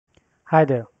Hi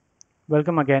there.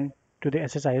 Welcome again to the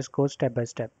SSIS course step by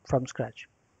step from scratch.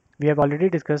 We have already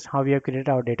discussed how we have created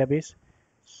our database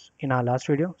in our last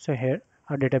video. So here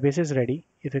our database is ready.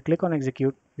 If we click on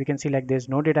execute, we can see like there's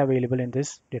no data available in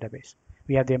this database.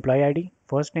 We have the employee ID,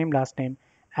 first name, last name,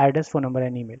 address, phone number,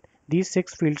 and email. These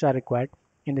 6 fields are required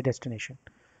in the destination.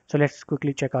 So let's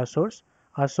quickly check our source.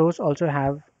 Our source also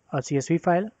have a CSV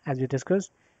file as we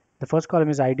discussed. The first column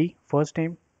is ID, first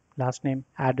name, last name,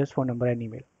 address, phone number, and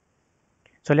email.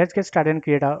 So let's get started and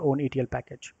create our own ETL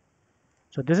package.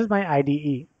 So this is my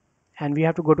IDE and we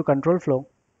have to go to control flow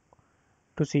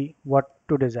to see what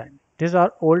to design. This is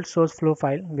our old source flow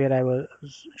file where I was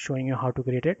showing you how to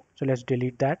create it. So let's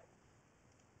delete that.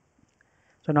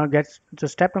 So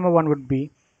step number one would be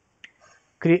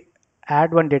create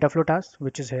add one data flow task,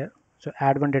 which is here. So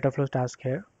add one data flow task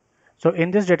here. So in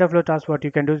this data flow task, what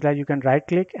you can do is like you can right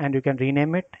click and you can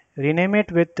rename it. Rename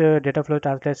it with data flow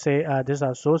task. Let's say this is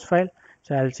our source file.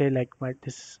 So I'll say like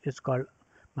this is called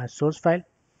my source file.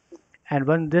 And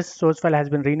when this source file has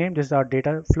been renamed, this is our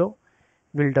data flow.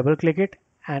 We'll double click it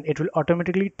and it will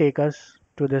automatically take us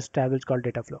to this tab. It's called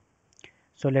data flow.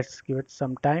 So let's give it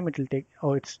some time. It will take,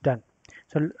 oh, it's done.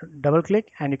 So double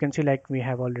click and you can see like we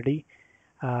have already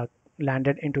uh,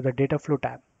 landed into the data flow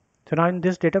tab. So now in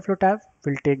this data flow tab,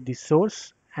 we'll take the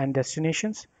source and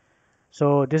destinations.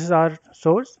 So this is our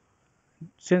source.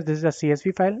 Since this is a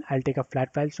CSV file, I'll take a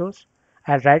flat file source.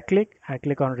 I'll right click, I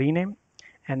click on rename,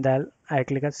 and then I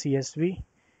click on CSV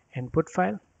input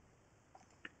file.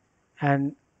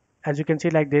 And as you can see,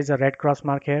 like there's a red cross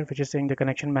mark here, which is saying the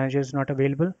connection manager is not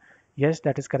available. Yes,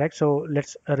 that is correct. So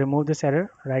let's remove this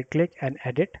error, right click and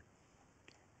edit.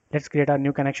 Let's create a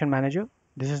new connection manager.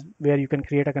 This is where you can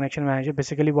create a connection manager.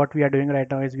 Basically what we are doing right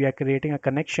now is we are creating a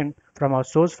connection from our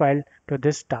source file to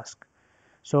this task.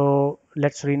 So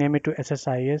let's rename it to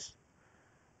SSIS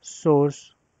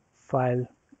source file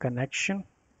connection,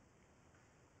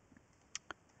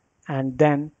 and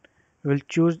then we'll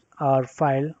choose our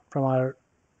file from our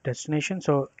destination.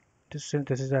 So since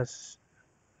this is a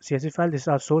CSV file, this is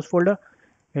our source folder.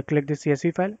 We click the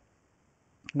CSV file.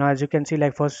 Now as you can see,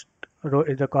 like first row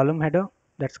is the column header.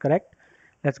 That's correct.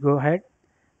 Let's go ahead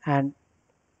and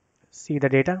see the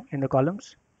data in the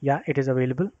columns. Yeah, it is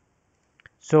available.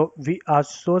 So our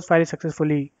source file is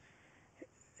successfully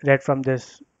read from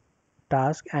this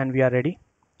task and we are ready.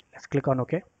 Let's click on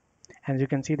OK. As you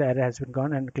can see, the error has been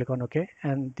gone, and click on OK,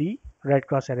 and the red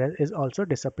cross error is also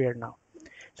disappeared now.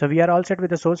 So we are all set with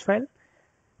the source file.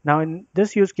 Now in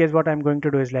this use case, what I'm going to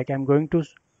do is like I'm going to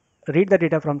read the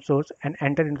data from source and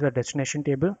enter into the destination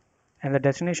table, and the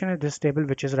destination is this table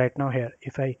which is right now here.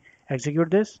 If I execute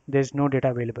this, there's no data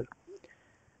available.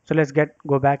 So let's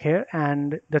go back here,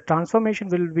 and the transformation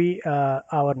will be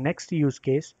our next use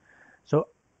case. So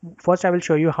first I will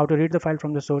show you how to read the file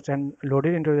from the source and load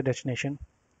it into the destination.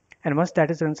 And once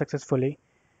that is run successfully,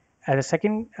 as a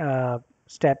second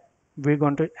step, we're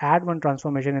going to add one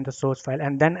transformation in the source file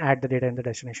and then add the data in the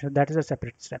destination. So that is a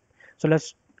separate step. So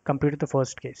let's complete the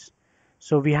first case.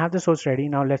 So we have the source ready.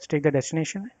 Now let's take the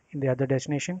destination. In the other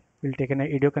destination, we'll take an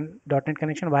ADO.NET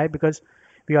connection. Why? Because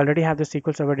we already have the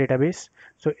SQL Server database.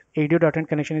 So ADO.NET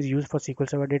connection is used for SQL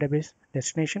Server database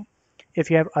destination. If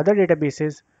you have other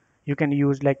databases, you can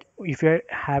use like if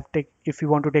you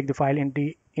want to take the file in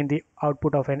the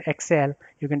output of an Excel,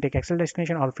 you can take Excel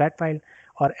destination or flat file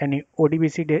or any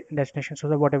ODBC destination,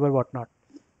 so whatever whatnot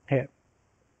here.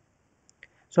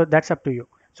 So that's up to you.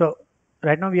 So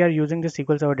right now we are using the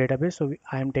SQL Server database, so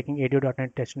I am taking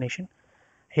ADO.NET destination.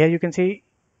 Here you can see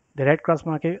the red cross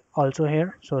mark is also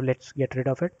here, so let's get rid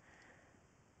of it.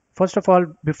 First of all,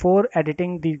 before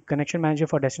editing the connection manager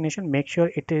for destination, make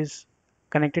sure it is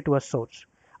connected to a source.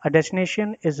 A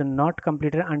destination is not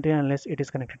completed until unless it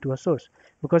is connected to a source.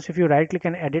 Because if you right click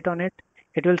and edit on it,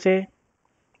 it will say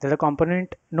that the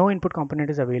component, no input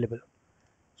component is available.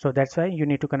 So that's why you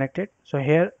need to connect it. So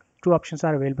here two options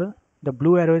are available. The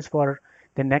blue arrow is for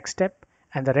the next step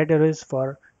and the red arrow is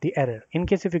for the error. In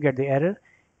case if you get the error,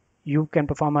 you can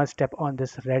perform a step on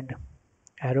this red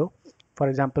arrow. For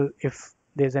example, if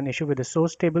there's an issue with the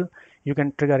source table, you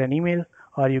can trigger an email,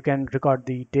 or you can record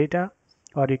the data,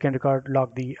 or you can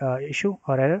log the issue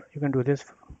or error. You can do this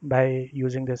by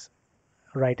using this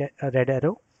red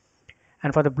arrow.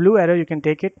 And for the blue arrow, you can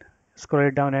take it, scroll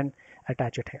it down and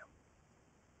attach it here.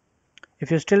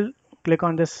 If you still click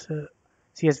on this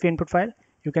CSV input file,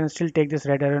 you can still take this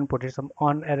red arrow and put it some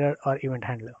on error or event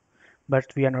handler. But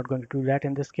we are not going to do that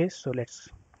in this case, so let's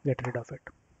get rid of it.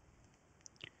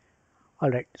 All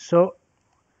right, so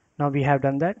now we have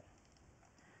done that.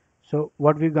 So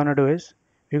what we're gonna do is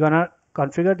we're gonna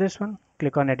configure this one,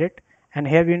 click on edit, and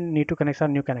here we need to connect our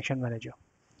new connection manager.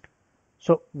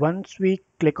 So once we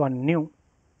click on new,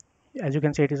 as you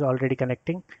can see, it is already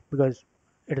connecting because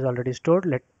it is already stored.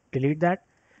 Let's delete that.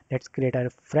 Let's create a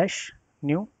fresh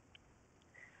new.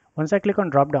 Once I click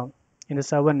on drop down in the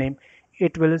server name,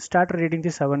 it will start reading the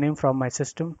server name from my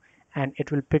system, and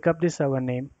it will pick up the server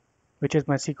name, which is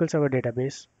my SQL Server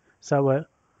database server,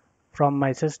 from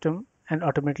my system and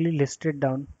automatically list it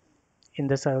down in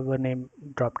the server name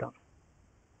drop down.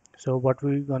 So what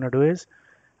we're gonna do is,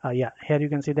 yeah, here you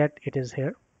can see that it is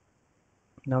here.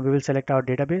 Now we will select our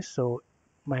database, so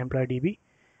my employee DB,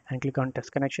 and click on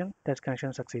test connection. Test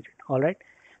connection succeeded. All right,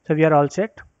 so we are all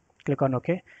set. Click on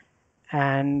OK,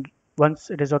 and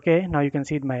once it is OK, now you can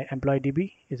see my employee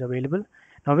DB is available.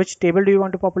 Now which table do you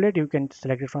want to populate? You can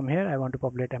select it from here. I want to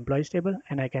populate employees table,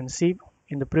 and I can see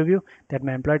in the preview that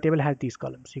my employee table has these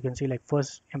columns. You can see like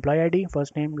first employee ID,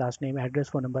 first name, last name, address,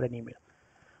 phone number, and email.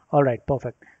 All right,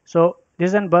 perfect. So this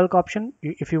is a bulk option.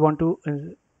 If you want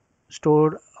to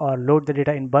store or load the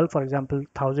data in bulk, for example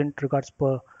 1000 records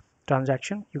per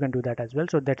transaction, you can do that as well.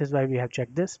 So that is why we have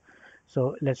checked this.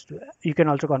 So let's do, you can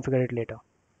also configure it later.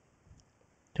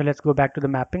 So let's go back to the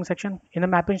mapping section. In the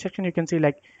mapping section, you can see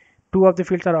like two of the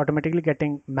fields are automatically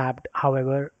getting mapped.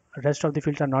 However, rest of the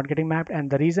fields are not getting mapped, and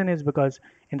the reason is because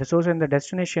in the source and the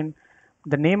destination,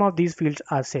 the name of these fields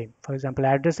are same. For example,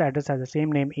 address has the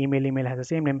same name, email has the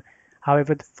same name.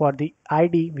 However, for the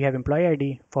ID, we have employee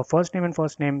ID. For first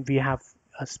name, we have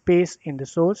a space in the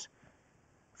source,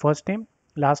 first name,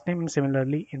 last name, and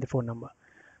similarly in the phone number.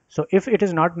 So if it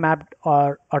is not mapped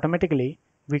or automatically,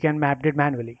 we can map it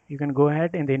manually. You can go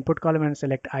ahead in the input column and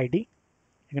select ID.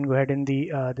 You can go ahead in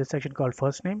the this section called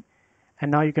first name, and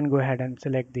now you can go ahead and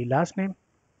select the last name.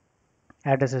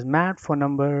 Address is mapped, phone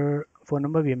number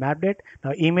we mapped it.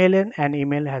 Now email in and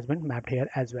email has been mapped here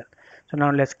as well. So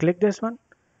now let's click this one,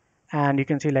 and you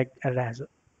can see like error has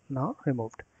now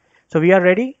removed. So we are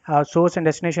ready. Our source and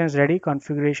destination is ready.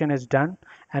 Configuration is done,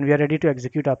 and we are ready to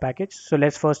execute our package. So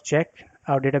let's first check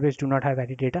our database do not have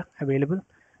any data available,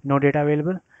 no data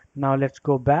available. Now let's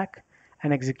go back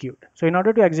and execute. So in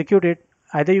order to execute it,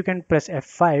 either you can press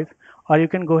F5 or you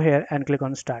can go here and click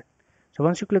on start. So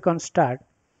once you click on start,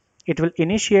 it will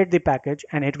initiate the package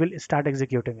and it will start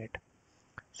executing it.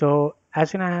 So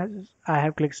as soon as I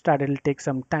have clicked start, it will take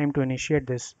some time to initiate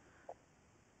this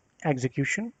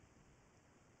execution.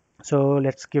 So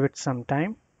let's give it some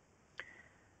time.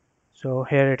 So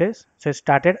here it is. So it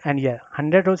started, and yeah,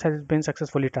 100 rows has been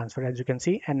successfully transferred, as you can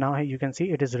see, and now you can see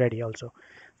it is ready also.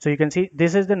 So you can see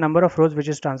this is the number of rows which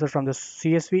is transferred from the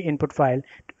CSV input file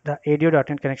to the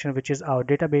ADO.NET connection, which is our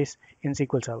database in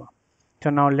SQL Server.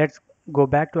 So now let's go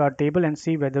back to our table and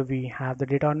see whether we have the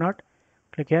data or not.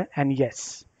 Click here, and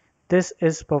yes, this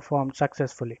is performed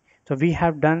successfully. So we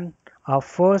have done our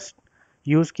first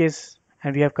use case,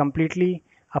 and we have completely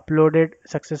uploaded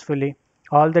successfully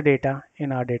all the data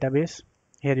in our database.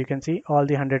 Here you can see all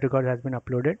the 100 records has been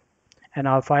uploaded, and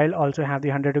our file also have the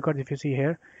 100 records. If you see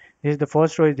here, this is the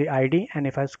first row is the ID, and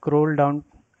if I scroll down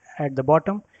at the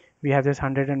bottom, we have this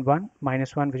 101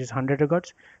 minus 1, which is 100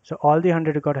 records. So all the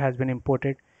 100 record has been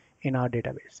imported in our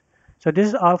database. So this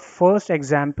is our first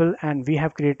example, and we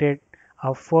have created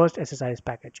our first SSIS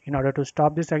package. In order to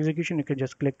stop this execution, you can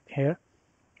just click here,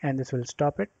 and this will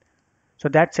stop it. So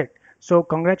that's it. So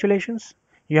congratulations,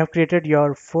 you have created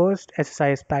your first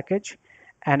SSIS package,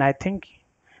 and I think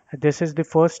this is the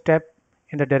first step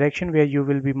in the direction where you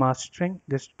will be mastering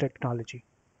this technology.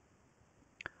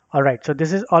 All right, so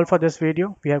this is all for this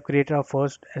video. We have created our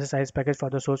first SSIS package for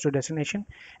the source to destination.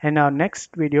 In our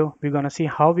next video, we're going to see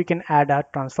how we can add a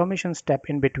transformation step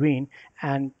in between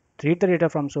and read the data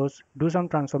from source, do some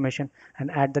transformation,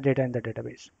 and add the data in the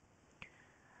database.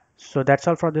 So that's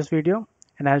all for this video,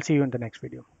 and I'll see you in the next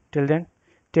video. Till then,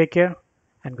 take care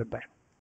and goodbye.